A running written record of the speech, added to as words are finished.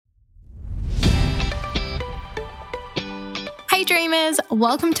Hey Dreamers,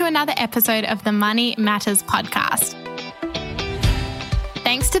 welcome to another episode of the Money Matters podcast.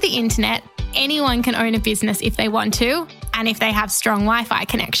 Thanks to the internet, anyone can own a business if they want to, and if they have strong Wi-Fi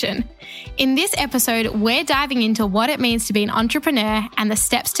connection. In this episode, we're diving into what it means to be an entrepreneur and the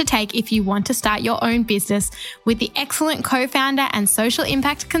steps to take if you want to start your own business with the excellent co-founder and social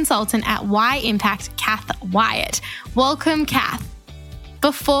impact consultant at Y Impact, Kath Wyatt. Welcome, Kath.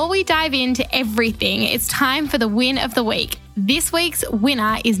 Before we dive into everything, it's time for the win of the week. This week's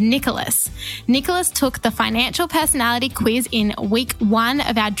winner is Nicholas. Nicholas took the financial personality quiz in week 1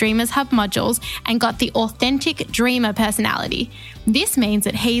 of our Dreamers Hub modules and got the authentic dreamer personality. This means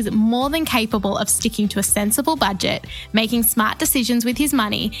that he's more than capable of sticking to a sensible budget, making smart decisions with his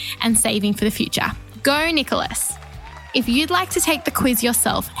money, and saving for the future. Go, Nicholas. If you'd like to take the quiz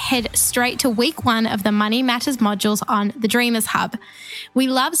yourself, head straight to week 1 of the Money Matters modules on the Dreamers Hub. We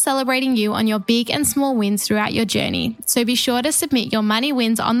love celebrating you on your big and small wins throughout your journey, so be sure to submit your money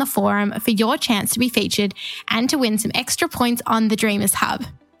wins on the forum for your chance to be featured and to win some extra points on the Dreamers Hub.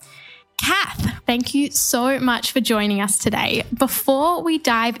 Kath, thank you so much for joining us today. Before we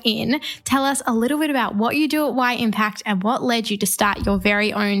dive in, tell us a little bit about what you do at Y Impact and what led you to start your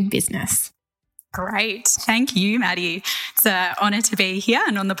very own business. Great. Thank you, Maddie. It's an honour to be here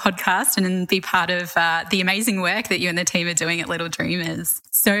and on the podcast and be part of the amazing work that you and the team are doing at Little Dreamers.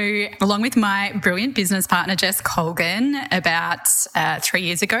 So along with my brilliant business partner, Jess Colgan, about 3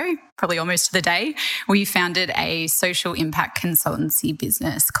 years ago, probably almost to the day, we founded a social impact consultancy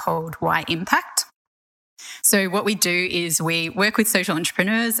business called Y Impact. So what we do is we work with social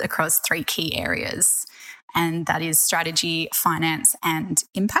entrepreneurs across 3 key areas, and that is strategy, finance, and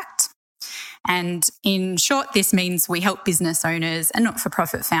impact. And in short, this means we help business owners and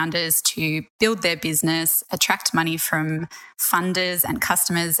not-for-profit founders to build their business, attract money from funders and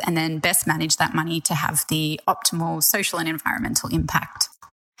customers, and then best manage that money to have the optimal social and environmental impact.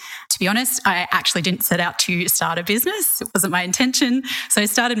 To be honest, I actually didn't set out to start a business. It wasn't my intention. So I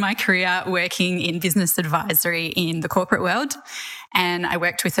started my career working in business advisory in the corporate world. And I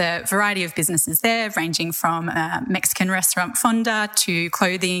worked with a variety of businesses there, ranging from a Mexican restaurant Fonda to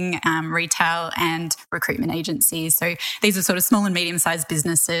clothing, retail and recruitment agencies. So these are sort of small and medium-sized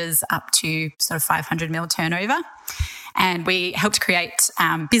businesses up to sort of 500 mil turnover. And we helped create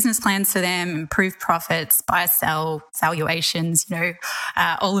business plans for them, improve profits, buy, sell, valuations,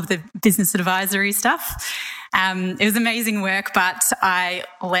 all of the business advisory stuff. It was amazing work, but I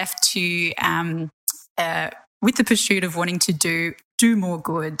left to with the pursuit of wanting to do more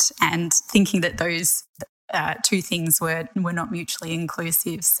good and thinking that those two things were not mutually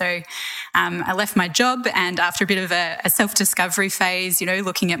inclusive. So I left my job, and after a bit of a self-discovery phase,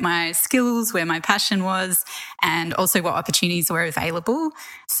 looking at my skills, where my passion was, and also what opportunities were available,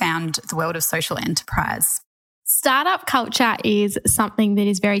 found the world of social enterprise. Startup culture is something that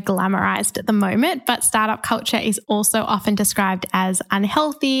is very glamorized at the moment, but startup culture is also often described as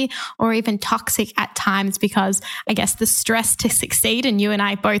unhealthy or even toxic at times because I guess the stress to succeed, and you and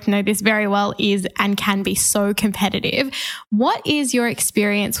I both know this very well, is and can be so competitive. What is your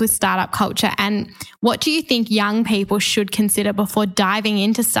experience with startup culture, and what do you think young people should consider before diving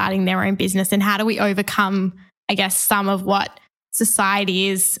into starting their own business, and how do we overcome, I guess, some of what society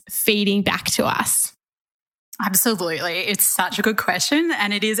is feeding back to us? Absolutely. It's such a good question,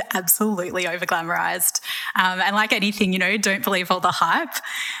 and it is absolutely over-glamorized. And like anything, don't believe all the hype.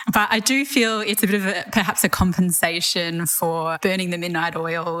 But I do feel it's a bit of perhaps a compensation for burning the midnight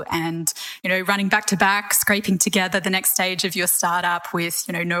oil and, running back to back, scraping together the next stage of your startup with,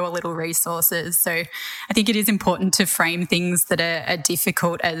 no or little resources. So I think it is important to frame things that are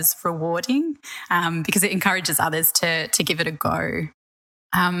difficult as rewarding because it encourages others to give it a go.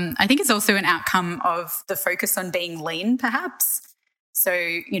 I think it's also an outcome of the focus on being lean, perhaps. So,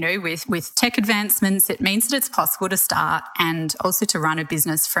 with tech advancements, it means that it's possible to start and also to run a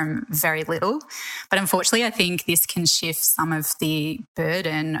business from very little. But unfortunately, I think this can shift some of the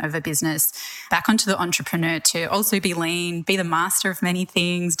burden of a business back onto the entrepreneur to also be lean, be the master of many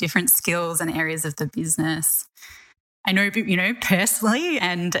things, different skills and areas of the business. I know, personally,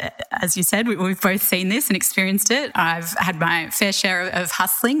 and as you said, we've both seen this and experienced it. I've had my fair share of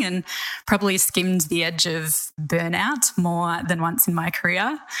hustling and probably skimmed the edge of burnout more than once in my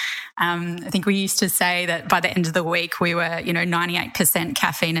career. I think we used to say that by the end of the week, we were, 98%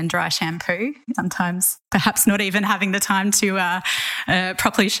 caffeine and dry shampoo, sometimes perhaps not even having the time to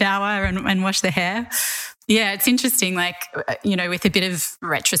properly shower and wash the hair. Yeah, it's interesting. Like, with a bit of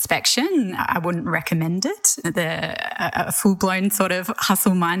retrospection, I wouldn't recommend it, a full-blown sort of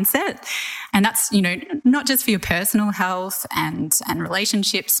hustle mindset. And that's, not just for your personal health and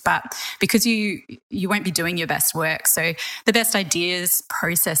relationships, but because you won't be doing your best work. So the best ideas,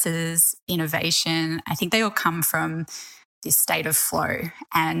 processes, innovation, I think they all come from this state of flow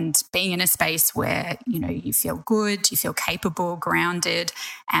and being in a space where, you feel good, you feel capable, grounded,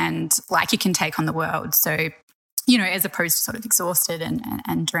 and like you can take on the world. So, as opposed to sort of exhausted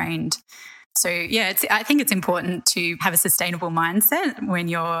and drained. So, yeah, I think it's important to have a sustainable mindset when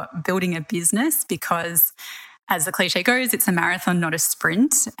you're building a business because, as the cliche goes, it's a marathon, not a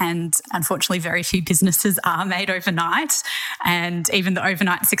sprint. And unfortunately, very few businesses are made overnight. And even the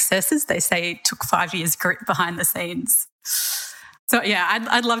overnight successes, they say it took 5 years grit behind the scenes. So, yeah,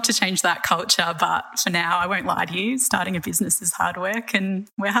 I'd love to change that culture. But for now, I won't lie to you, starting a business is hard work and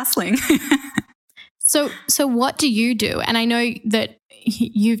we're hustling. So what do you do? And I know that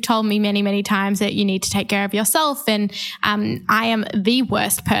you've told me many, many times that you need to take care of yourself, and I am the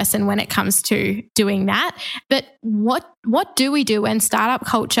worst person when it comes to doing that. But what do we do when startup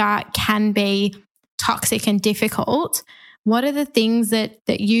culture can be toxic and difficult? What are the things that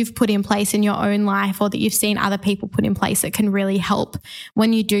you've put in place in your own life or that you've seen other people put in place that can really help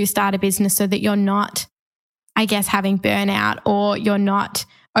when you do start a business so that you're not, I guess, having burnout or you're not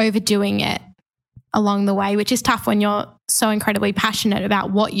overdoing it along the way, which is tough when you're so incredibly passionate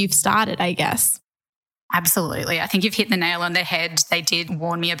about what you've started, I guess. Absolutely. I think you've hit the nail on the head. They did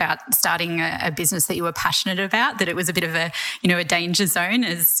warn me about starting a business that you were passionate about, that it was a bit of a danger zone,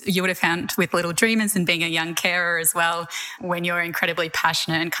 as you would have found with Little Dreamers and being a young carer as well. When you're incredibly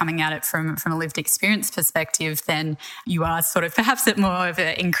passionate and coming at it from a lived experience perspective, then you are sort of perhaps at more of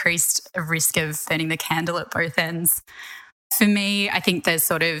an increased risk of burning the candle at both ends. For me, I think there's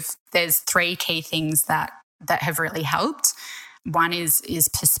three key things that have really helped. One is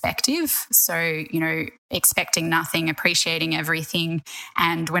perspective. So, expecting nothing, appreciating everything.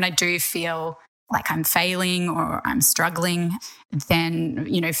 And when I do feel like I'm failing or I'm struggling, then,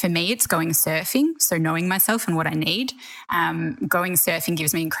 for me, it's going surfing. So knowing myself and what I need. Going surfing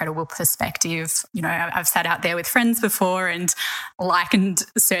gives me incredible perspective. I've sat out there with friends before and likened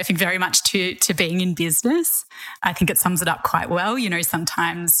surfing very much to being in business. I think it sums it up quite well.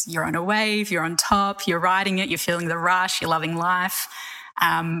 Sometimes you're on a wave, you're on top, you're riding it, you're feeling the rush, you're loving life.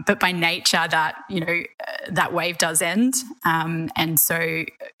 But by nature, that wave does end. And so,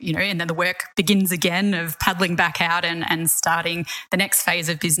 and then the work begins again of paddling back out and starting the next phase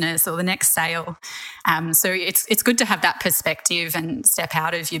of business or the next sale. So it's good to have that perspective and step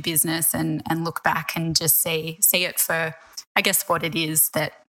out of your business and look back and just see it for, I guess, what it is,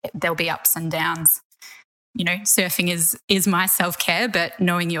 that there'll be ups and downs. Surfing is my self-care, but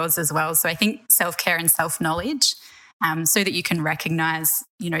knowing yours as well. So I think self-care and self-knowledge, so that you can recognize,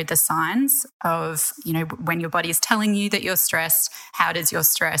 the signs of, when your body is telling you that you're stressed, how does your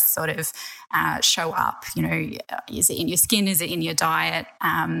stress sort of show up? Is it in your skin? Is it in your diet?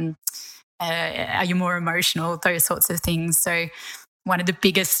 Are you more emotional? Those sorts of things. So one of the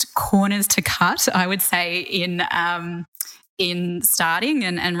biggest corners to cut, I would say, in starting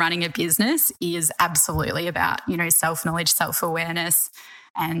and running a business is absolutely about, self-knowledge, self-awareness,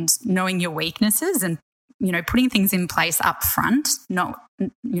 and knowing your weaknesses and putting things in place up front, not,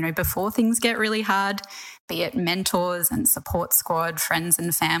 before things get really hard, be it mentors and support squad, friends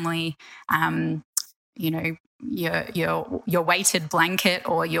and family, your weighted blanket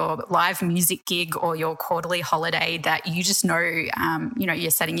or your live music gig or your quarterly holiday that you just know, you're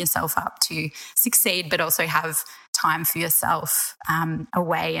setting yourself up to succeed, but also have time for yourself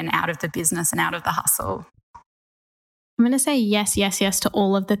away and out of the business and out of the hustle. I'm going to say yes to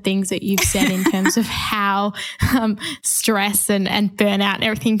all of the things that you've said in terms of how stress and burnout and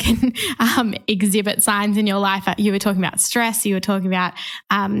everything can exhibit signs in your life. You were talking about stress, you were talking about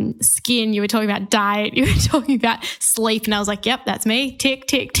skin, you were talking about diet, you were talking about sleep. And I was like, yep, that's me. Tick,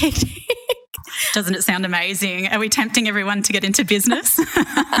 tick, tick, tick. Doesn't it sound amazing? Are we tempting everyone to get into business?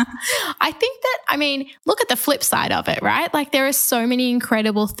 I think that, look at the flip side of it, right? Like there are so many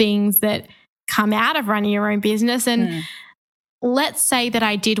incredible things that come out of running your own business. And let's say that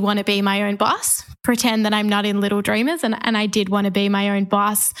I did want to be my own boss, pretend that I'm not in Little Dreamers and I did want to be my own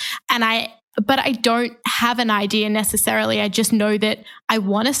boss. But I don't have an idea necessarily. I just know that I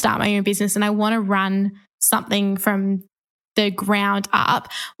want to start my own business and I want to run something from the ground up.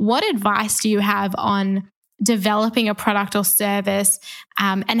 What advice do you have on developing a product or service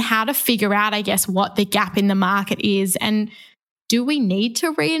and how to figure out, I guess, what the gap in the market is? And do we need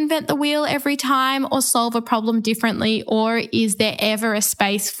to reinvent the wheel every time or solve a problem differently? Or is there ever a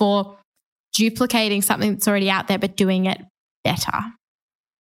space for duplicating something that's already out there, but doing it better?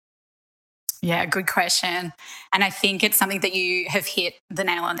 Yeah, good question. And I think it's something that you have hit the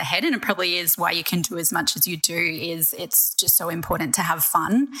nail on the head, and it probably is why you can do as much as you do. Is it's just so important to have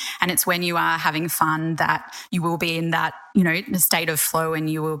fun. And it's when you are having fun that you will be in that, state of flow, and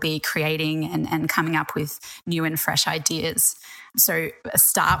you will be creating and coming up with new and fresh ideas. So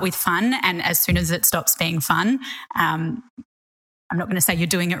start with fun, and as soon as it stops being fun, I'm not going to say you're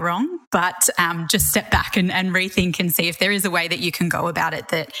doing it wrong, but just step back and rethink and see if there is a way that you can go about it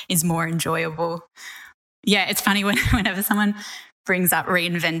that is more enjoyable. Yeah, it's funny whenever someone brings up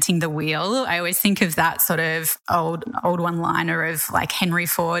reinventing the wheel, I always think of that sort of old one-liner of like Henry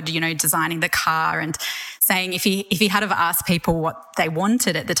Ford, designing the car and saying if he had have asked people what they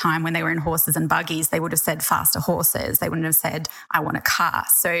wanted at the time when they were in horses and buggies, they would have said faster horses. They wouldn't have said, I want a car.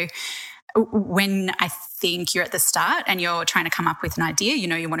 So when I think you're at the start and you're trying to come up with an idea,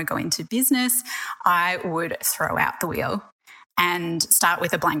 you want to go into business, I would throw out the wheel and start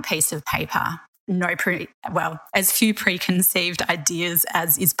with a blank piece of paper. As few preconceived ideas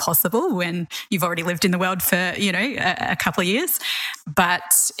as is possible when you've already lived in the world for, a couple of years. But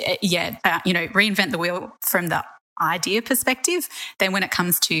reinvent the wheel from the idea perspective. Then when it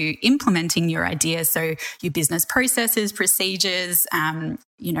comes to implementing your idea, so your business processes, procedures,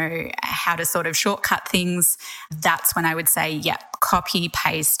 how to sort of shortcut things, that's when I would say, copy,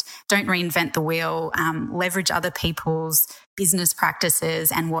 paste, don't reinvent the wheel, leverage other people's business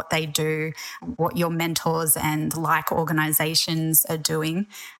practices and what they do, what your mentors and like organizations are doing.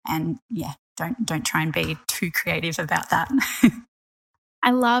 And don't try and be too creative about that.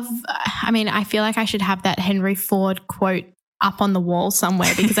 I feel like I should have that Henry Ford quote up on the wall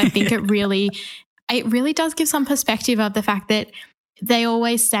somewhere, because I think it really does give some perspective of the fact that they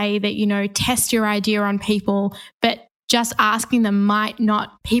always say that, test your idea on people, but just asking them might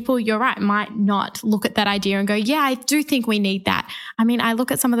not look at that idea and go, yeah, I do think we need that. I look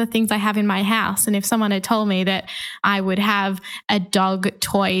at some of the things I have in my house, and if someone had told me that I would have a dog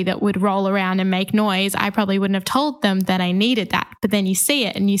toy that would roll around and make noise, I probably wouldn't have told them that I needed that. But then you see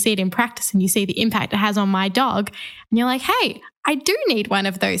it in practice, and you see the impact it has on my dog, and you're like, hey, I do need one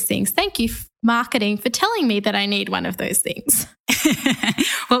of those things. Thank you, marketing, for telling me that I need one of those things.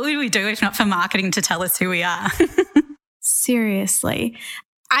 What would we do if not for marketing to tell us who we are? Seriously.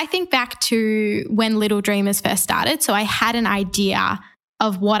 I think back to when Little Dreamers first started. So I had an idea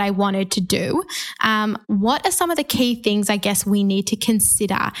of what I wanted to do. What are some of the key things I guess we need to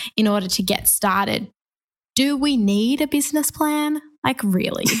consider in order to get started? Do we need a business plan? Like,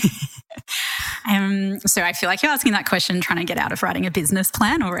 really? So I feel like you're asking that question trying to get out of writing a business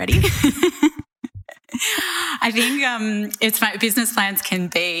plan already. I think business plans can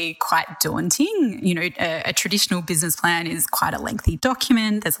be quite daunting. A traditional business plan is quite a lengthy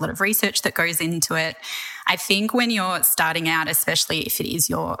document. There's a lot of research that goes into it. I think when you're starting out, especially if it is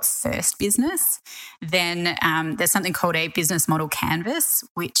your first business, then there's something called a business model canvas,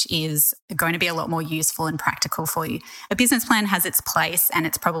 which is going to be a lot more useful and practical for you. A business plan has its place, and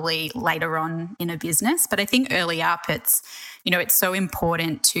it's probably later on in a business. But I think early up, it's so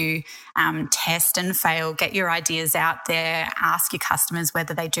important to test and fail, get your ideas out there, ask your customers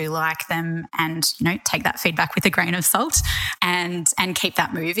whether they do like them, and, take that feedback with a grain of salt and keep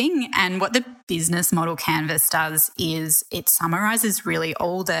that moving. And what the business model canvas does is it summarizes really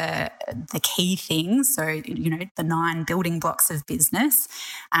all the key things. So, the 9 building blocks of business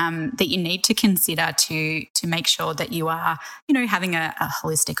that you need to consider to make sure that you are, having a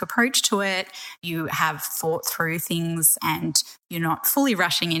holistic approach to it. You have thought through things and you're not fully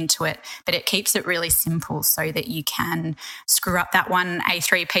rushing into it, but it keeps it really simple so that you can screw up that one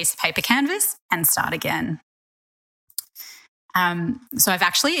A3 piece of paper canvas and start again. So I've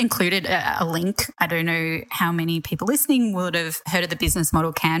actually included a link. I don't know how many people listening would have heard of the business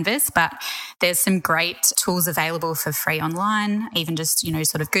model canvas, but there's some great tools available for free online. Even just,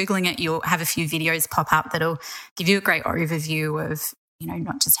 sort of Googling it, you'll have a few videos pop up that'll give you a great overview of,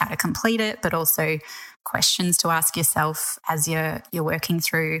 not just how to complete it, but also questions to ask yourself as you're working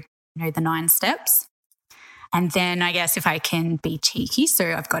through, the 9 steps. And then I guess if I can be cheeky,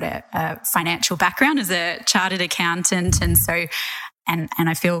 so I've got a financial background as a chartered accountant. And so, and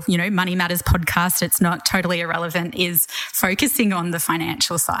I feel, Money Matters podcast, it's not totally irrelevant, is focusing on the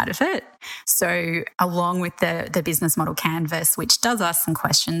financial side of it. So along with the business model canvas, which does ask some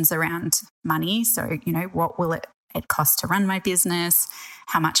questions around money. So, what will it cost to run my business?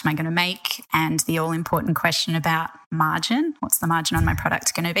 How much am I going to make? And the all-important question about margin, what's the margin on my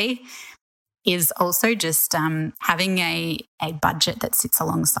product going to be? Is also just having a budget that sits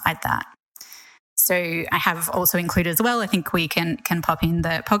alongside that. So I have also included as well, I think we can pop in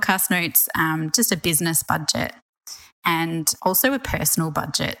the podcast notes, just a business budget and also a personal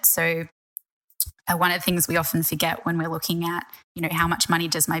budget. So one of the things we often forget when we're looking at, how much money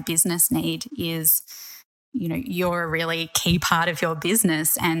does my business need is, you're a really key part of your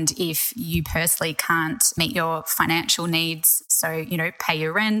business. And if you personally can't meet your financial needs, so, pay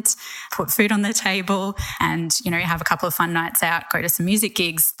your rent, put food on the table and, have a couple of fun nights out, go to some music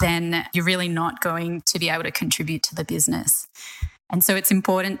gigs, then you're really not going to be able to contribute to the business. And so it's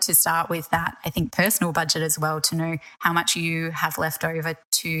important to start with that, I think, personal budget as well, to know how much you have left over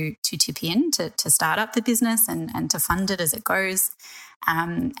to tip in to start up the business and to fund it as it goes.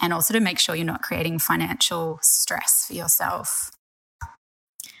 And also to make sure you're not creating financial stress for yourself.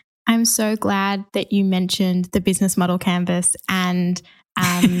 I'm so glad that you mentioned the business model canvas and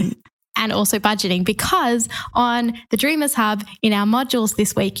also budgeting, because on the Dreamers Hub in our modules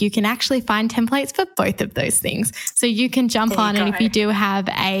this week, you can actually find templates for both of those things. So you can jump on, and if you do have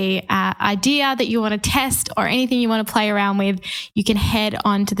a idea that you want to test or anything you want to play around with, you can head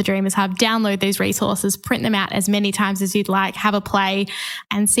on to the Dreamers Hub, download these resources, print them out as many times as you'd like, have a play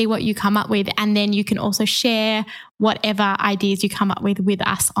and see what you come up with. And then you can also share whatever ideas you come up with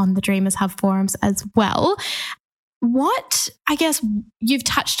us on the Dreamers Hub forums as well. I guess you've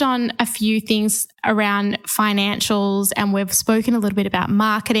touched on a few things around financials and we've spoken a little bit about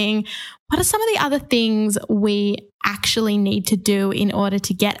marketing. What are some of the other things we actually need to do in order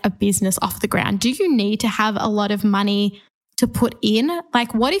to get a business off the ground? Do you need to have a lot of money to put in?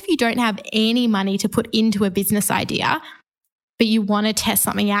 Like, what if you don't have any money to put into a business idea, but you want to test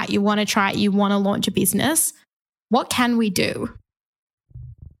something out, you want to try it, you want to launch a business? What can we do?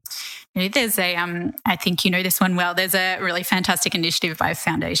 There's I think you know this one well, there's a really fantastic initiative by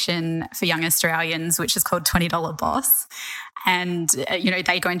Foundation for Young Australians, which is called $20 Boss. And,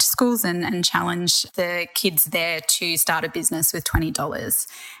 they go into schools and challenge the kids there to start a business with $20.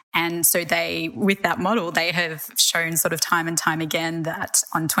 And so with that model, they have shown sort of time and time again that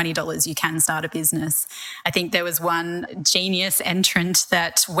on $20 you can start a business. I think there was one genius entrant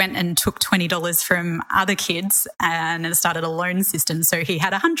that went and took $20 from other kids and started a loan system. So he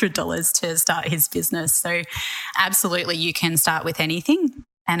had $100 to start his business. So absolutely you can start with anything.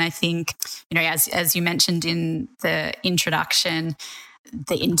 And I think, as you mentioned in the introduction,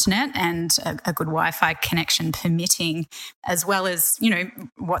 the internet and a good Wi-Fi connection permitting, as well as,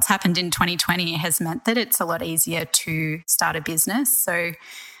 what's happened in 2020 has meant that it's a lot easier to start a business. So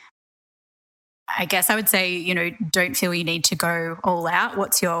I guess I would say, don't feel you need to go all out.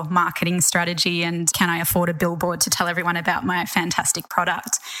 What's your marketing strategy? And can I afford a billboard to tell everyone about my fantastic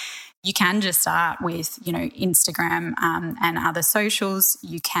product? You can just start with, Instagram and other socials.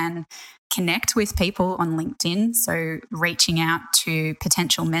 You can connect with people on LinkedIn. So reaching out to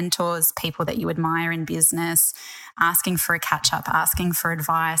potential mentors, people that you admire in business, asking for a catch up, asking for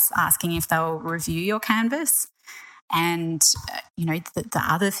advice, asking if they'll review your canvas. And, the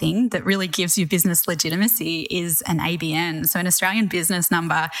other thing that really gives you business legitimacy is an ABN. So an Australian business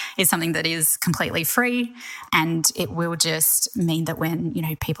number is something that is completely free, and it will just mean that when,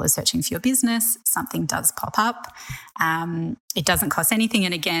 people are searching for your business, something does pop up. It doesn't cost anything.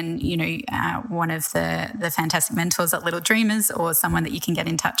 And again, one of the fantastic mentors at Little Dreamers or someone that you can get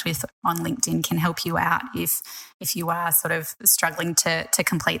in touch with on LinkedIn can help you out if you are sort of struggling to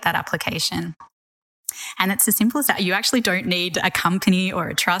complete that application. And it's as simple as that. You actually don't need a company or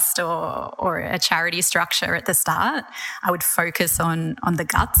a trust or a charity structure at the start. I would focus on the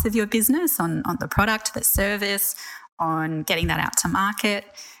guts of your business, on the product, the service, on getting that out to market,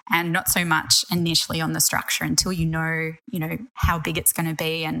 and not so much initially on the structure until you know how big it's going to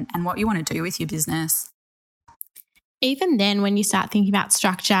be and what you want to do with your business. Even then, when you start thinking about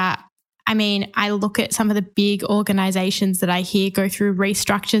structure, I look at some of the big organizations that I hear go through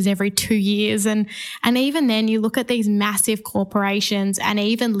restructures every 2 years. And even then you look at these massive corporations, and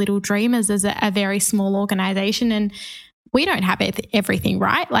even Little Dreamers as a very small organization. And we don't have everything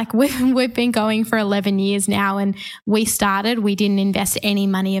right. Like we've been going for 11 years now, and we didn't invest any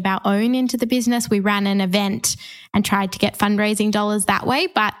money of our own into the business. We ran an event and tried to get fundraising dollars that way.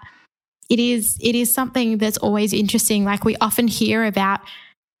 But it is something that's always interesting. Like we often hear about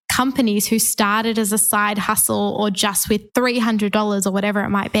companies who started as a side hustle or just with $300 or whatever it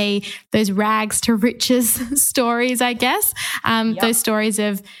might be, those rags to riches stories, I guess. Those stories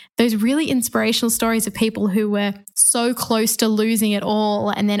of those really inspirational stories of people who were so close to losing it all,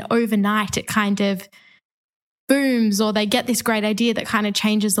 and then overnight it kind of booms, or they get this great idea that kind of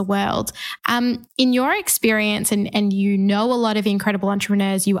changes the world. In your experience, and a lot of incredible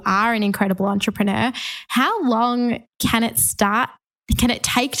entrepreneurs, you are an incredible entrepreneur. How long can it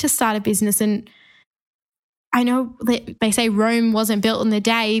take to start a business, and I know they say Rome wasn't built in a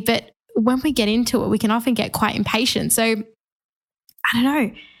day, but when we get into it, we can often get quite impatient. So I don't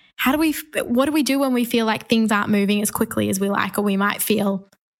know. What do we do when we feel like things aren't moving as quickly as we like, or we might feel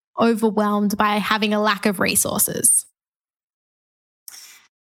overwhelmed by having a lack of resources?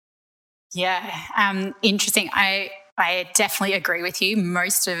 Yeah, interesting. I definitely agree with you. I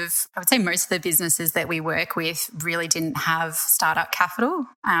would say most of the businesses that we work with really didn't have startup capital,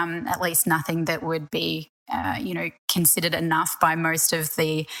 at least nothing that would be considered enough by most of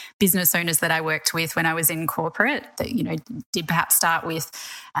the business owners that I worked with when I was in corporate that, did perhaps start with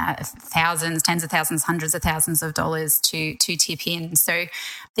thousands, tens of thousands, hundreds of thousands of dollars to tip in. So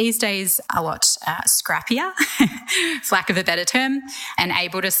these days a lot scrappier, for lack of a better term, and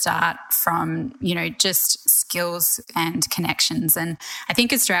able to start from, just skills and connections. And I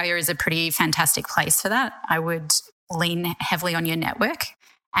think Australia is a pretty fantastic place for that. I would lean heavily on your network,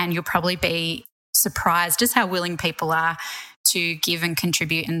 and you'll probably be surprised just how willing people are to give and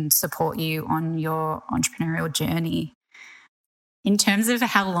contribute and support you on your entrepreneurial journey. In terms of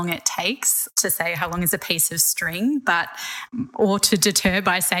how long it takes, to say how long is a piece of string, or to deter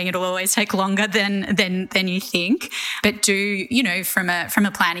by saying it'll always take longer than you think, but do, from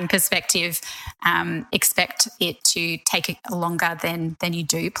a planning perspective, expect it to take longer than you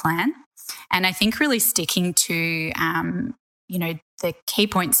do plan. And I think really sticking to the key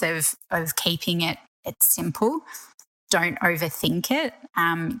points of keeping it simple. Don't overthink it.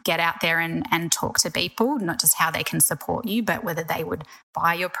 Get out there and talk to people, not just how they can support you, but whether they would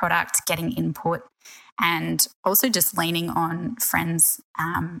buy your product, getting input, and also just leaning on friends,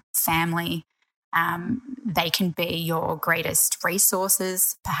 family. They can be your greatest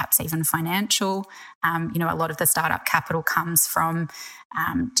resources, perhaps even financial. A lot of the startup capital comes from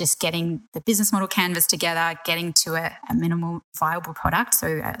just getting the business model canvas together, getting to a minimal viable product,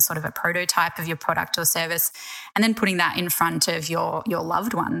 so a sort of a prototype of your product or service, and then putting that in front of your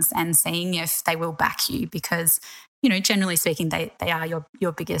loved ones and seeing if they will back you because, generally speaking, they are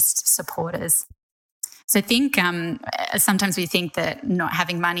your biggest supporters. So I think sometimes we think that not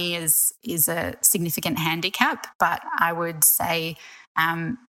having money is a significant handicap, but I would say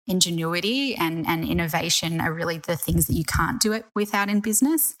ingenuity and innovation are really the things that you can't do it without in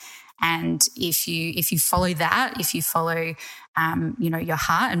business. And if you follow that, if you follow your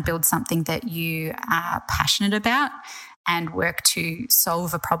heart and build something that you are passionate about and work to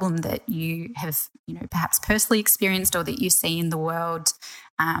solve a problem that you have perhaps personally experienced or that you see in the world,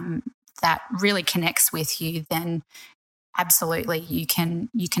 that really connects with you, then absolutely you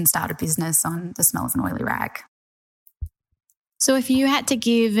can start a business on the smell of an oily rag. So if you had to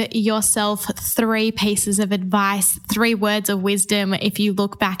give yourself 3 pieces of advice, 3 words of wisdom, if you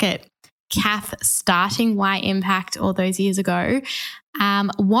look back at Kath starting Y Impact all those years ago,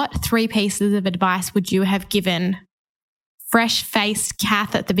 what 3 pieces of advice would you have given fresh-faced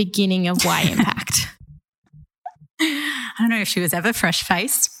Kath at the beginning of Y Impact? I don't know if she was ever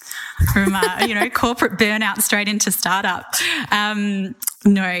fresh-faced from, corporate burnout straight into startup.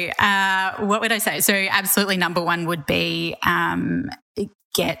 What would I say? So absolutely number 1 would be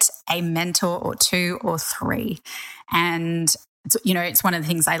get a mentor or 2 or 3. And it's one of the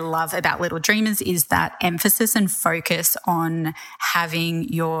things I love about Little Dreamers is that emphasis and focus on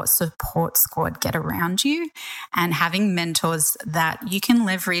having your support squad get around you and having mentors that you can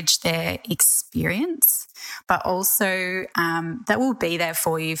leverage their experience, but also that will be there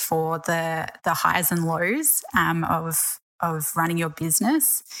for you for the highs and lows of running your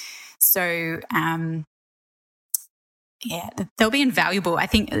business. So they'll be invaluable. I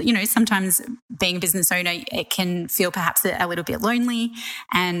think, sometimes being a business owner, it can feel perhaps a little bit lonely,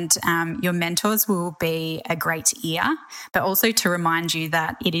 and your mentors will be a great ear, but also to remind you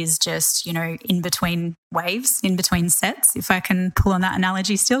that it is just, in between waves, in between sets, if I can pull on that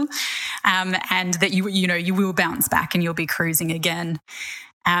analogy still, and that you will bounce back and you'll be cruising again.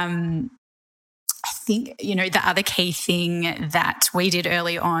 I think, the other key thing that we did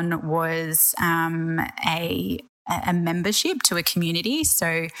early on was a membership to a community.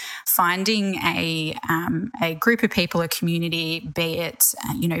 So finding a group of people, a community, be it,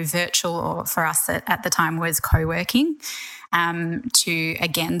 virtual or for us at the time was co-working, to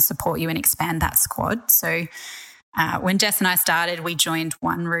again support you and expand that squad. So when Jess and I started, we joined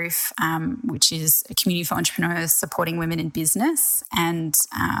One Roof, which is a community for entrepreneurs supporting women in business. And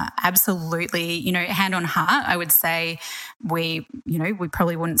absolutely, hand on heart, I would say we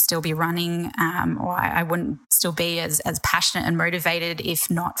probably wouldn't still be running, or I wouldn't still be as passionate and motivated if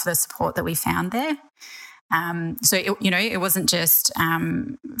not for the support that we found there. So it wasn't just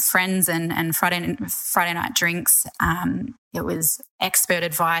friends and Friday night drinks. It was expert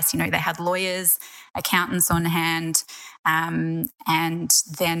advice. They had lawyers, accountants on hand, and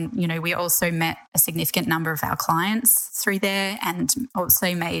then we also met a significant number of our clients through there, and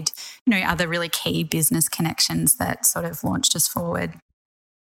also made other really key business connections that sort of launched us forward.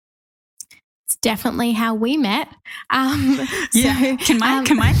 It's definitely how we met. Yeah. Can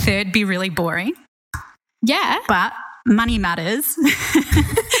my third be really boring? Yeah. But money matters.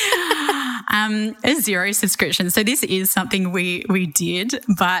 A zero subscription. So this is something we did,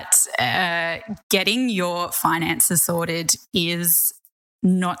 but getting your finances sorted is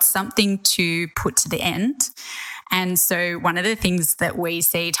not something to put to the end. And so one of the things that we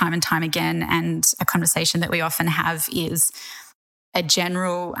see time and time again, and a conversation that we often have, is a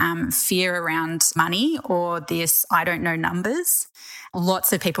general fear around money, or this I don't know numbers.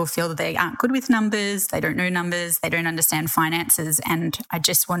 Lots of people feel that they aren't good with numbers, they don't know numbers, they don't understand finances. And I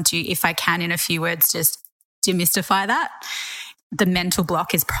just want to, if I can, in a few words, just demystify that. The mental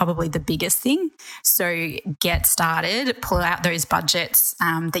block is probably the biggest thing. So get started, pull out those budgets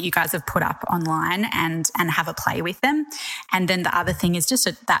that you guys have put up online and have a play with them. And then the other thing is just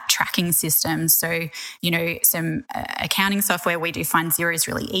that tracking system. So, some accounting software, we do find Xero is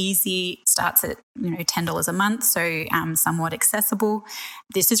really easy, starts at, $10 a month, so somewhat accessible.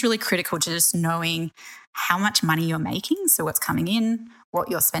 This is really critical to just knowing how much money you're making, so what's coming in, what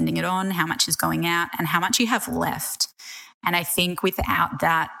you're spending it on, how much is going out, and how much you have left. And I think without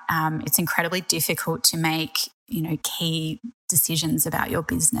that, it's incredibly difficult to make, key decisions about your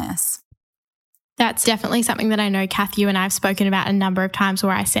business. That's definitely something that I know, Kath, you and I have spoken about a number of times,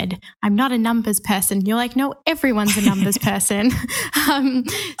 where I said, I'm not a numbers person. You're like, no, everyone's a numbers person.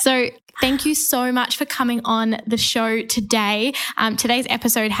 So thank you so much for coming on the show today. Today's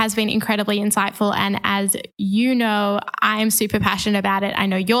episode has been incredibly insightful. And as you know, I'm super passionate about it. I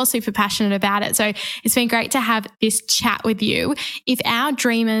know you're super passionate about it. So it's been great to have this chat with you. If our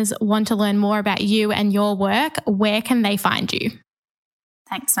dreamers want to learn more about you and your work, where can they find you?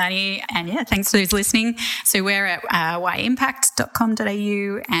 Thanks, Maddie. And thanks for those listening. So we're at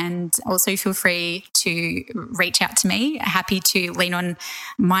whyimpact.com.au, and also feel free to reach out to me. Happy to lean on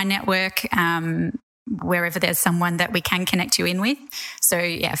my network wherever there's someone that we can connect you in with. So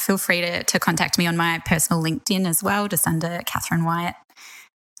feel free to contact me on my personal LinkedIn as well, just under Catherine Wyatt.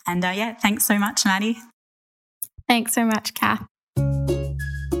 And thanks so much, Maddie. Thanks so much, Kath.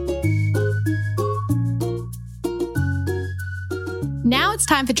 Now it's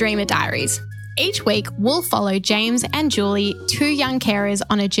time for Dreamer Diaries. Each week, we'll follow James and Julie, two young carers,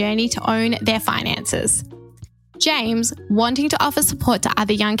 on a journey to own their finances. James, wanting to offer support to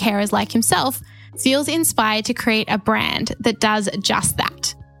other young carers like himself, feels inspired to create a brand that does just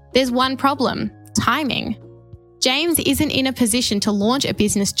that. There's one problem: timing. James isn't in a position to launch a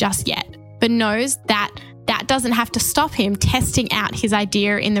business just yet, but knows that doesn't have to stop him testing out his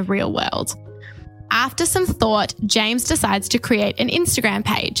idea in the real world. After some thought, James decides to create an Instagram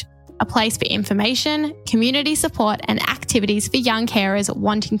page, a place for information, community support, and activities for young carers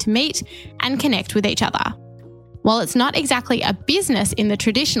wanting to meet and connect with each other. While it's not exactly a business in the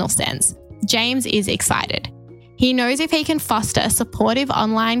traditional sense, James is excited. He knows if he can foster a supportive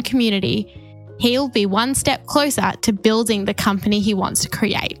online community, he'll be one step closer to building the company he wants to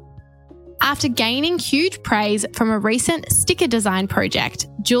create. After gaining huge praise from a recent sticker design project,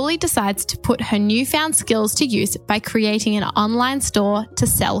 Julie decides to put her newfound skills to use by creating an online store to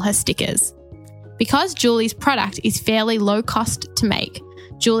sell her stickers. Because Julie's product is fairly low cost to make,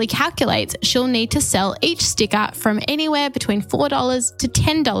 Julie calculates she'll need to sell each sticker from anywhere between $4 to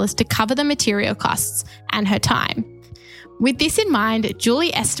 $10 to cover the material costs and her time. With this in mind,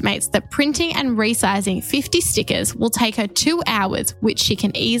 Julie estimates that printing and resizing 50 stickers will take her 2 hours, which she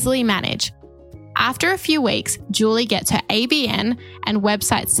can easily manage. After a few weeks, Julie gets her ABN and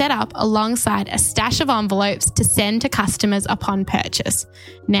website set up alongside a stash of envelopes to send to customers upon purchase.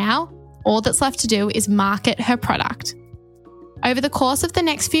 Now, all that's left to do is market her product. Over the course of the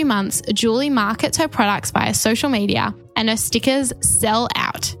next few months, Julie markets her products via social media, and her stickers sell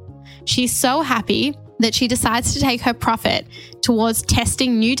out. She's so happy that she decides to take her profit towards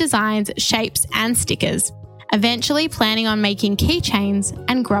testing new designs, shapes, and stickers, eventually planning on making keychains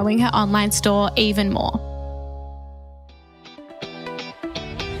and growing her online store even more.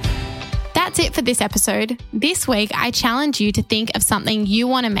 That's it for this episode. This week, I challenge you to think of something you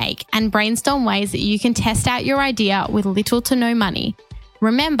want to make and brainstorm ways that you can test out your idea with little to no money.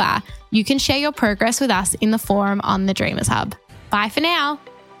 Remember, you can share your progress with us in the forum on the Dreamers Hub. Bye for now.